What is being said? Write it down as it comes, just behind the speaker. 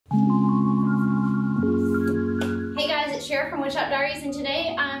Cher from Woodshop Diaries, and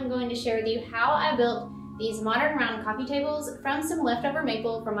today I'm going to share with you how I built these modern round coffee tables from some leftover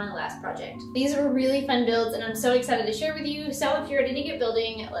maple from my last project. These were really fun builds and I'm so excited to share with you, so if you're ready to get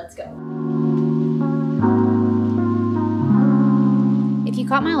building, let's go. If you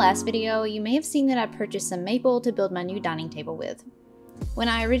caught my last video, you may have seen that I purchased some maple to build my new dining table with. When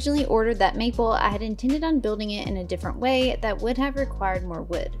I originally ordered that maple, I had intended on building it in a different way that would have required more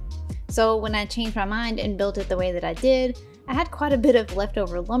wood. So when I changed my mind and built it the way that I did, I had quite a bit of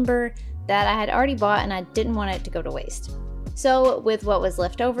leftover lumber that I had already bought and I didn't want it to go to waste. So with what was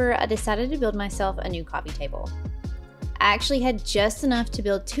left over, I decided to build myself a new coffee table. I actually had just enough to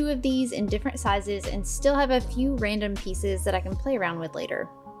build 2 of these in different sizes and still have a few random pieces that I can play around with later.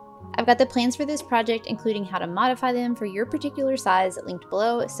 I've got the plans for this project, including how to modify them for your particular size, linked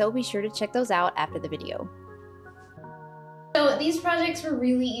below, so be sure to check those out after the video. So these projects were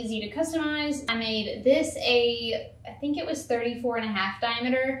really easy to customize. I made this I think it was 34.5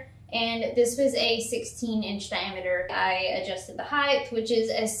 diameter, and this was a 16-inch diameter. I adjusted the height, which is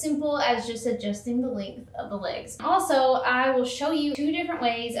as simple as just adjusting the length of the legs. Also, I will show you 2 different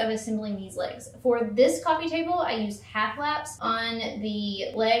ways of assembling these legs. For this coffee table, I used half laps on the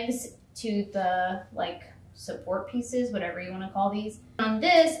legs to the support pieces, whatever you want to call these. On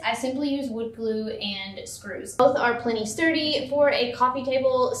this, I simply use wood glue and screws. Both are plenty sturdy for a coffee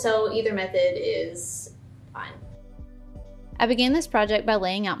table, so either method is fine. I began this project by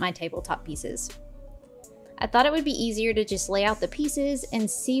laying out my tabletop pieces. I thought it would be easier to just lay out the pieces and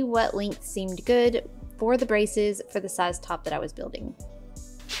see what length seemed good for the braces for the size top that I was building.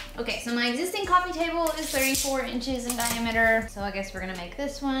 Okay, so my existing coffee table is 34 inches in diameter, so I guess we're gonna make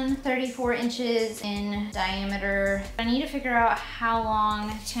this one 34 inches in diameter. I need to figure out how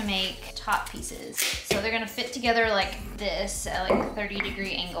long to make top pieces. So they're gonna fit together like this at like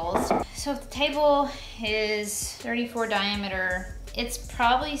 30-degree angles. So if the table is 34 diameter, it's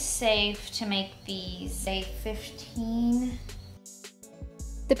probably safe to make these, say, 15.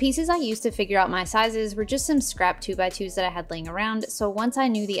 The pieces I used to figure out my sizes were just some scrap 2x2s that I had laying around, so once I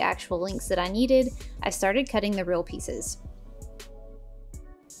knew the actual lengths that I needed, I started cutting the real pieces.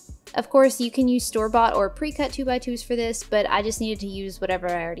 Of course, you can use store-bought or pre-cut 2x2s for this, but I just needed to use whatever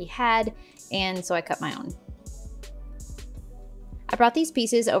I already had, and so I cut my own. I brought these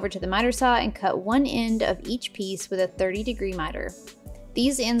pieces over to the miter saw and cut one end of each piece with a 30-degree miter.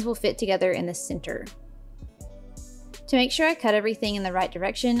 These ends will fit together in the center. To make sure I cut everything in the right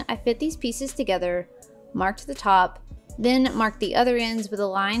direction, I fit these pieces together, marked the top, then marked the other ends with a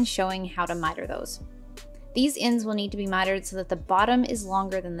line showing how to miter those. These ends will need to be mitered so that the bottom is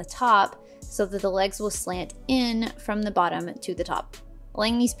longer than the top, so that the legs will slant in from the bottom to the top.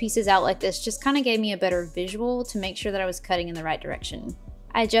 Laying these pieces out like this just kind of gave me a better visual to make sure that I was cutting in the right direction.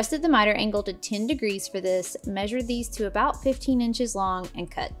 I adjusted the miter angle to 10 degrees for this, measured these to about 15 inches long, and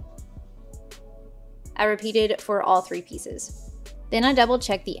cut. I repeated for all 3 pieces. Then I double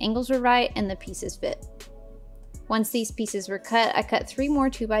checked the angles were right and the pieces fit. Once these pieces were cut, I cut 3 more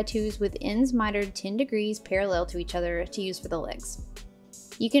 2x2s with ends mitered 10 degrees parallel to each other to use for the legs.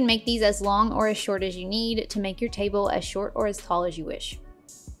 You can make these as long or as short as you need to make your table as short or as tall as you wish.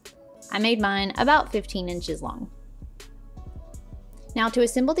 I made mine about 15 inches long. Now to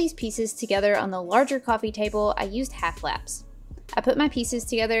assemble these pieces together on the larger coffee table, I used half laps. I put my pieces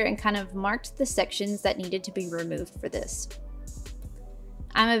together and kind of marked the sections that needed to be removed for this.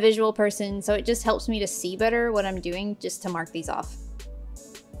 I'm a visual person, so it just helps me to see better what I'm doing just to mark these off.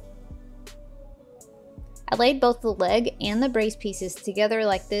 I laid both the leg and the brace pieces together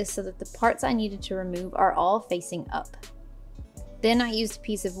like this so that the parts I needed to remove are all facing up. Then I used a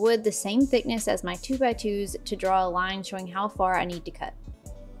piece of wood the same thickness as my 2x2s to draw a line showing how far I need to cut.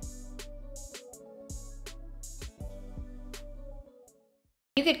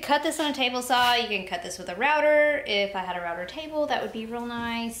 You could cut this on a table saw, you can cut this with a router. If I had a router table, that would be real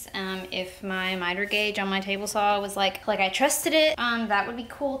nice. If my miter gauge on my table saw was like I trusted it, that would be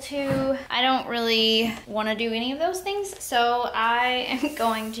cool too. I don't really want to do any of those things, so I am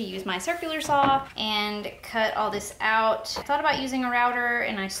going to use my circular saw and cut all this out. I thought about using a router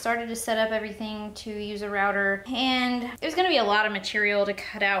and I started to set up everything to use a router, and there's gonna be a lot of material to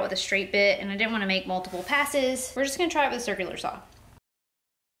cut out with a straight bit and I didn't want to make multiple passes. We're just gonna try it with a circular saw.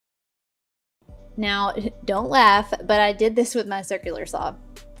 Now, don't laugh, but I did this with my circular saw.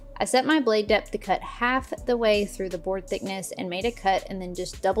 I set my blade depth to cut half the way through the board thickness and made a cut and then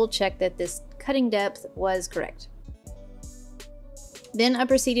just double checked that this cutting depth was correct. Then I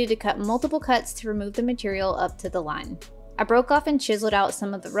proceeded to cut multiple cuts to remove the material up to the line. I broke off and chiseled out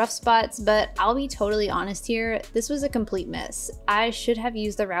some of the rough spots, but I'll be totally honest here, this was a complete mess. I should have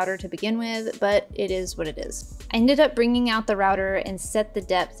used the router to begin with, but it is what it is. I ended up bringing out the router and set the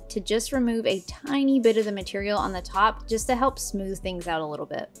depth to just remove a tiny bit of the material on the top just to help smooth things out a little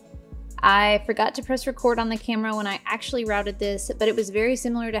bit. I forgot to press record on the camera when I actually routed this, but it was very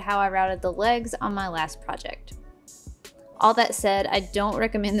similar to how I routed the legs on my last project. All that said, I don't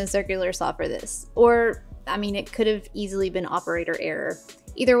recommend the circular saw for this, or I mean, it could have easily been operator error.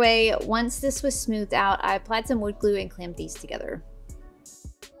 Either way, once this was smoothed out, I applied some wood glue and clamped these together.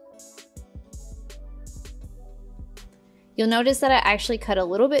 You'll notice that I actually cut a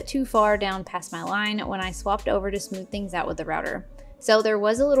little bit too far down past my line when I swapped over to smooth things out with the router. So there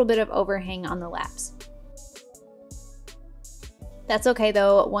was a little bit of overhang on the laps. That's okay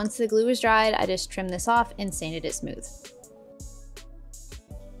though, once the glue was dried, I just trimmed this off and sanded it smooth.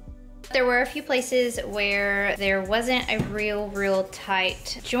 There were a few places where there wasn't a real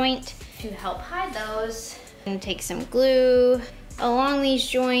tight joint. To help hide those, I'm gonna take some glue along these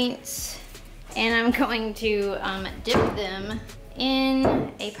joints and I'm going to dip them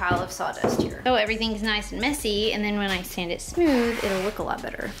in a pile of sawdust here. So everything's nice and messy, and then when I sand it smooth, it'll look a lot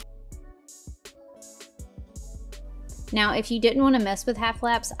better. Now, if you didn't want to mess with half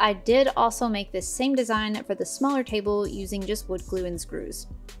laps, I did also make this same design for the smaller table using just wood glue and screws.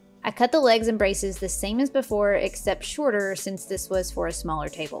 I cut the legs and braces the same as before, except shorter since this was for a smaller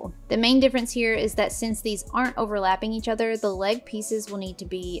table. The main difference here is that since these aren't overlapping each other, the leg pieces will need to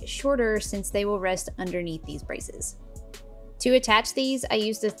be shorter since they will rest underneath these braces. To attach these, I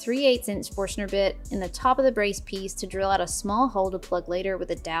used a 3/8 inch Forstner bit in the top of the brace piece to drill out a small hole to plug later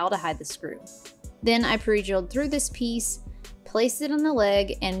with a dowel to hide the screw. Then I pre-drilled through this piece, placed it on the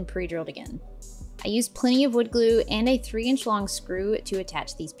leg, and pre-drilled again. I used plenty of wood glue and a 3-inch long screw to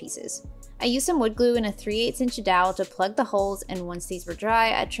attach these pieces. I used some wood glue and a 3/8 inch dowel to plug the holes, and once these were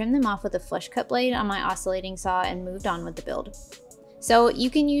dry, I trimmed them off with a flush cut blade on my oscillating saw and moved on with the build. So you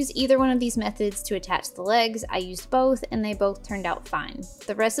can use either one of these methods to attach the legs. I used both and they both turned out fine.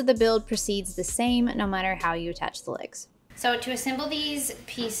 The rest of the build proceeds the same no matter how you attach the legs. So to assemble these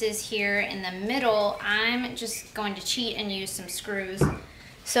pieces here in the middle, I'm just going to cheat and use some screws.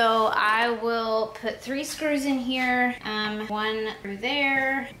 So I will put 3 screws in here, one through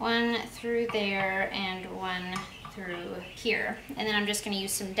there, one through there, and one through here. And then I'm just going to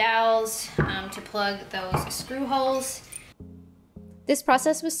use some dowels to plug those screw holes. This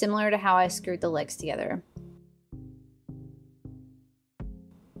process was similar to how I screwed the legs together.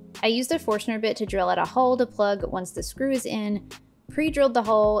 I used a Forstner bit to drill out a hole to plug once the screw is in, pre-drilled the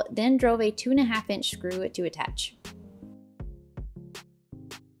hole, then drove a 2.5 inch screw to attach.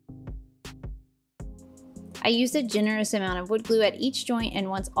 I used a generous amount of wood glue at each joint, and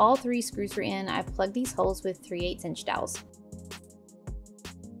once all 3 screws were in, I plugged these holes with 3/8 inch dowels.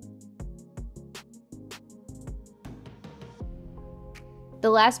 The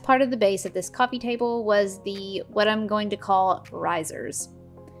last part of the base of this coffee table was what I'm going to call risers.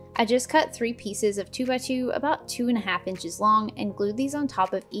 I just cut 3 pieces of 2x2 about 2.5 inches long and glued these on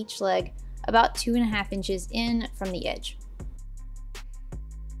top of each leg about 2.5 inches in from the edge.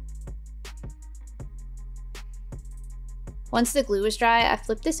 Once the glue was dry, I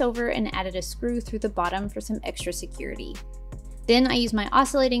flipped this over and added a screw through the bottom for some extra security. Then I used my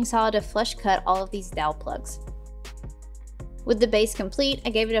oscillating saw to flush cut all of these dowel plugs. With the base complete, I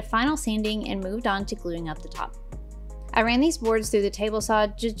gave it a final sanding and moved on to gluing up the top. I ran these boards through the table saw,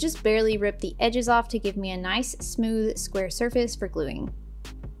 just barely ripped the edges off to give me a nice, smooth, square surface for gluing.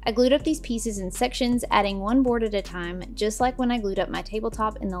 I glued up these pieces in sections, adding 1 board at a time, just like when I glued up my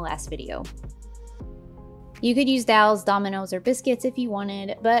tabletop in the last video. You could use dowels, dominoes, or biscuits if you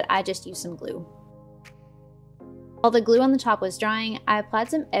wanted, but I just used some glue. While the glue on the top was drying, I applied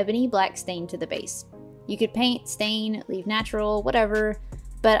some ebony black stain to the base. You could paint, stain, leave natural, whatever,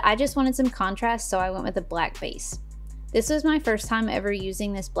 but I just wanted some contrast, so I went with a black base. This was my first time ever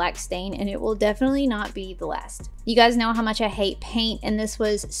using this black stain, and it will definitely not be the last. You guys know how much I hate paint, and this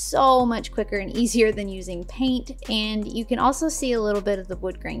was so much quicker and easier than using paint, and you can also see a little bit of the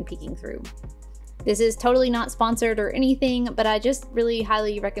wood grain peeking through. This is totally not sponsored or anything, but I just really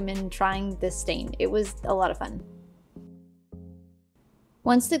highly recommend trying this stain. It was a lot of fun.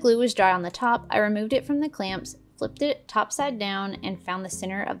 Once the glue was dry on the top, I removed it from the clamps, flipped it top side down, and found the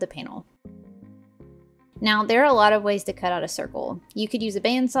center of the panel. Now, there are a lot of ways to cut out a circle. You could use a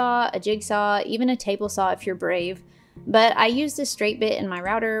bandsaw, a jigsaw, even a table saw if you're brave, but I used a straight bit in my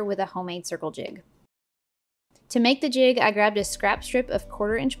router with a homemade circle jig. To make the jig, I grabbed a scrap strip of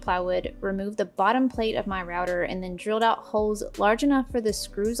 1/4-inch plywood, removed the bottom plate of my router, and then drilled out holes large enough for the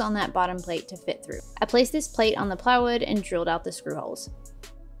screws on that bottom plate to fit through. I placed this plate on the plywood and drilled out the screw holes.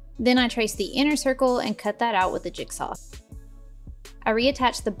 Then I traced the inner circle and cut that out with a jigsaw. I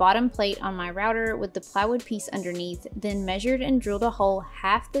reattached the bottom plate on my router with the plywood piece underneath, then measured and drilled a hole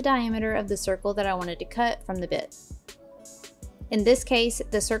half the diameter of the circle that I wanted to cut from the bit. In this case,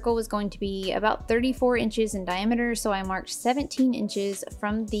 the circle was going to be about 34 inches in diameter, so I marked 17 inches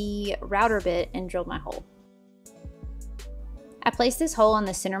from the router bit and drilled my hole. I placed this hole on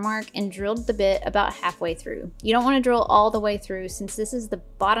the center mark and drilled the bit about halfway through. You don't want to drill all the way through since this is the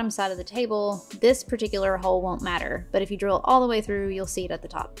bottom side of the table. This particular hole won't matter, but if you drill all the way through, you'll see it at the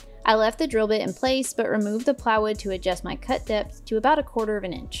top. I left the drill bit in place, but removed the plywood to adjust my cut depth to about 1/4 of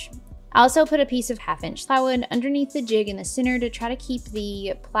an inch. I also put a piece of 1/2-inch plywood underneath the jig in the center to try to keep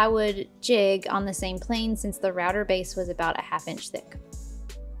the plywood jig on the same plane since the router base was about 1/2 inch thick.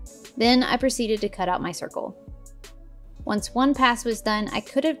 Then I proceeded to cut out my circle. Once one pass was done, I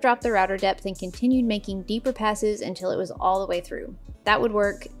could have dropped the router depth and continued making deeper passes until it was all the way through. That would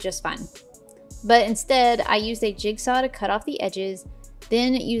work just fine. But instead, I used a jigsaw to cut off the edges,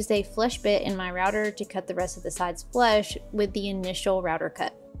 then used a flush bit in my router to cut the rest of the sides flush with the initial router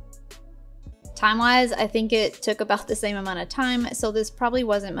cut. Time-wise, I think it took about the same amount of time, so this probably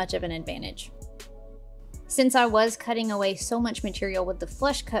wasn't much of an advantage. Since I was cutting away so much material with the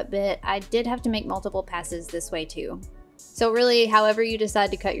flush cut bit, I did have to make multiple passes this way too. So really, however you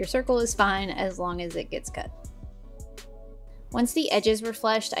decide to cut your circle is fine as long as it gets cut. Once the edges were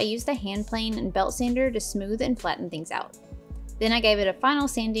flushed, I used the hand plane and belt sander to smooth and flatten things out. Then I gave it a final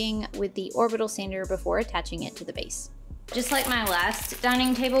sanding with the Orbital Sander before attaching it to the base. Just like my last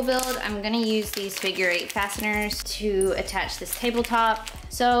dining table build, I'm gonna use these figure-8 fasteners to attach this tabletop.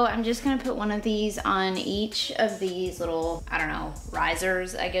 So I'm just gonna put one of these on each of these little, I don't know,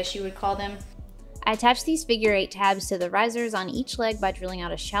 risers, I guess you would call them. I attached these figure-8 tabs to the risers on each leg by drilling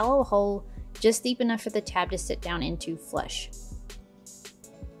out a shallow hole just deep enough for the tab to sit down into flush.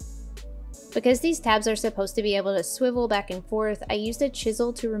 Because these tabs are supposed to be able to swivel back and forth, I used a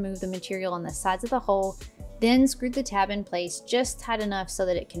chisel to remove the material on the sides of the hole, then screwed the tab in place just tight enough so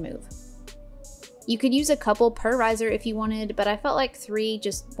that it can move. You could use a couple per riser if you wanted, but I felt like 3,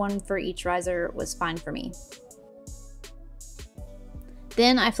 just one for each riser, was fine for me.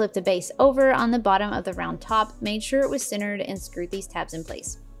 Then I flipped the base over on the bottom of the round top, made sure it was centered, and screwed these tabs in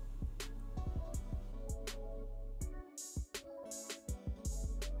place.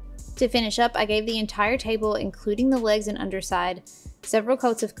 To finish up, I gave the entire table, including the legs and underside, several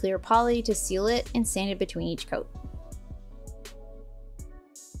coats of clear poly to seal it and sanded between each coat.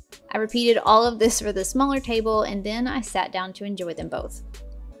 I repeated all of this for the smaller table, and then I sat down to enjoy them both.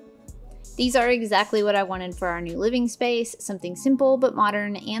 These are exactly what I wanted for our new living space, something simple but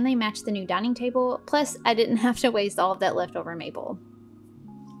modern, and they match the new dining table, plus I didn't have to waste all of that leftover maple.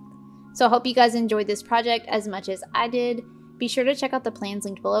 So I hope you guys enjoyed this project as much as I did. Be sure to check out the plans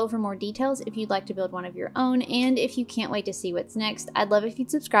linked below for more details if you'd like to build one of your own, and if you can't wait to see what's next, I'd love if you'd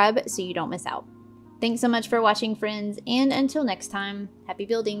subscribe so you don't miss out. Thanks so much for watching, friends, and until next time, happy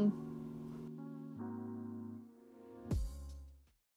building!